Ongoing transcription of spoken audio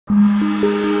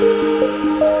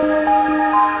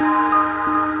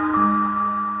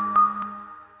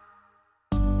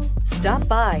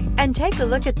by and take a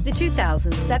look at the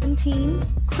 2017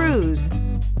 Cruze.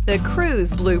 The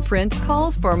Cruze blueprint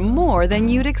calls for more than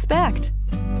you'd expect.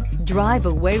 Drive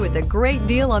away with a great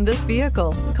deal on this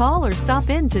vehicle. Call or stop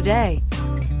in today.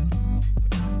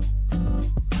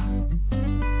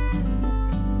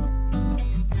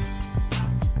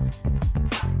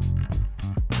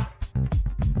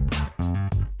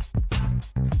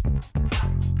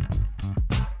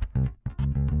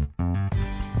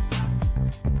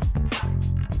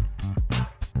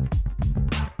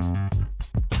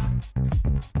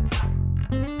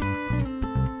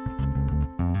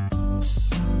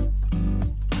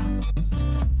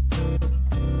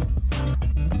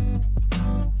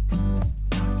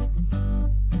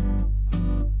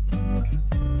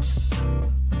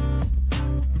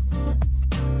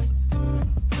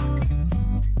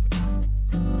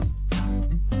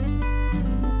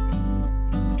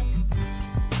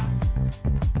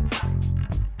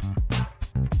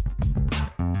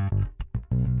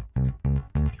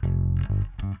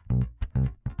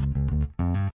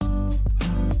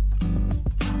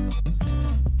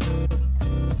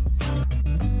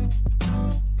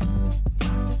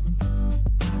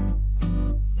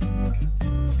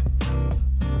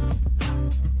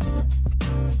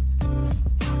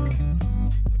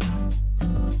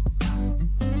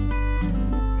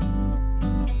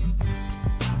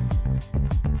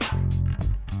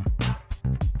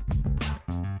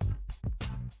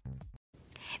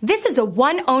 This is a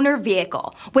one-owner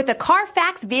vehicle with a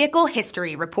Carfax Vehicle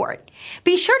History Report.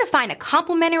 Be sure to find a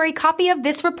complimentary copy of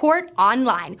this report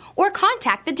online or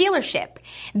contact the dealership.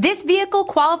 This vehicle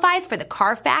qualifies for the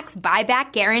Carfax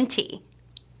Buyback Guarantee.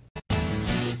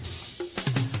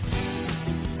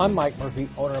 I'm Mike Murphy,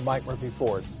 owner of Mike Murphy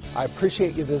Ford. I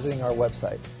appreciate you visiting our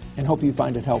website and hope you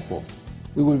find it helpful.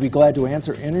 We would be glad to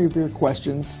answer any of your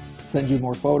questions, send you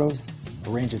more photos,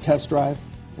 arrange a test drive,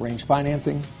 arrange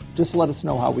financing. Just let us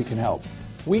know how we can help.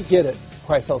 We get it.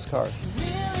 Price sells cars.